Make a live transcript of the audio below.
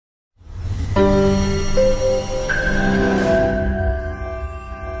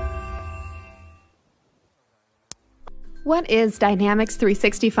What is Dynamics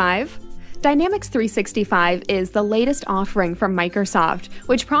 365? Dynamics 365 is the latest offering from Microsoft,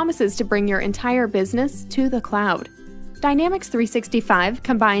 which promises to bring your entire business to the cloud. Dynamics 365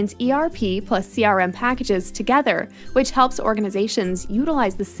 combines ERP plus CRM packages together, which helps organizations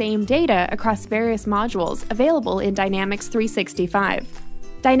utilize the same data across various modules available in Dynamics 365.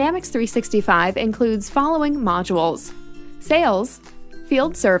 Dynamics 365 includes following modules: Sales,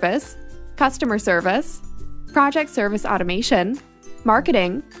 Field Service, Customer Service, Project Service Automation,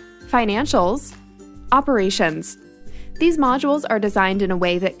 Marketing, Financials, Operations. These modules are designed in a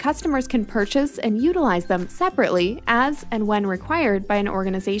way that customers can purchase and utilize them separately as and when required by an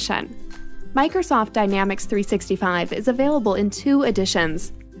organization. Microsoft Dynamics 365 is available in two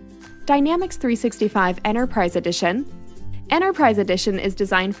editions: Dynamics 365 Enterprise Edition. Enterprise Edition is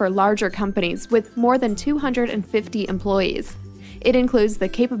designed for larger companies with more than 250 employees. It includes the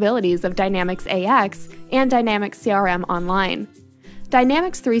capabilities of Dynamics AX and Dynamics CRM Online.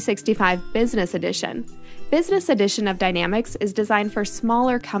 Dynamics 365 Business Edition. Business Edition of Dynamics is designed for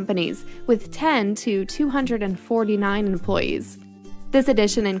smaller companies with 10 to 249 employees. This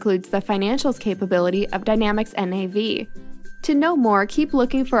edition includes the financials capability of Dynamics NAV. To know more, keep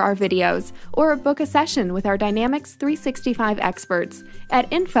looking for our videos or book a session with our Dynamics 365 experts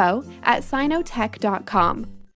at info@sinotech.com.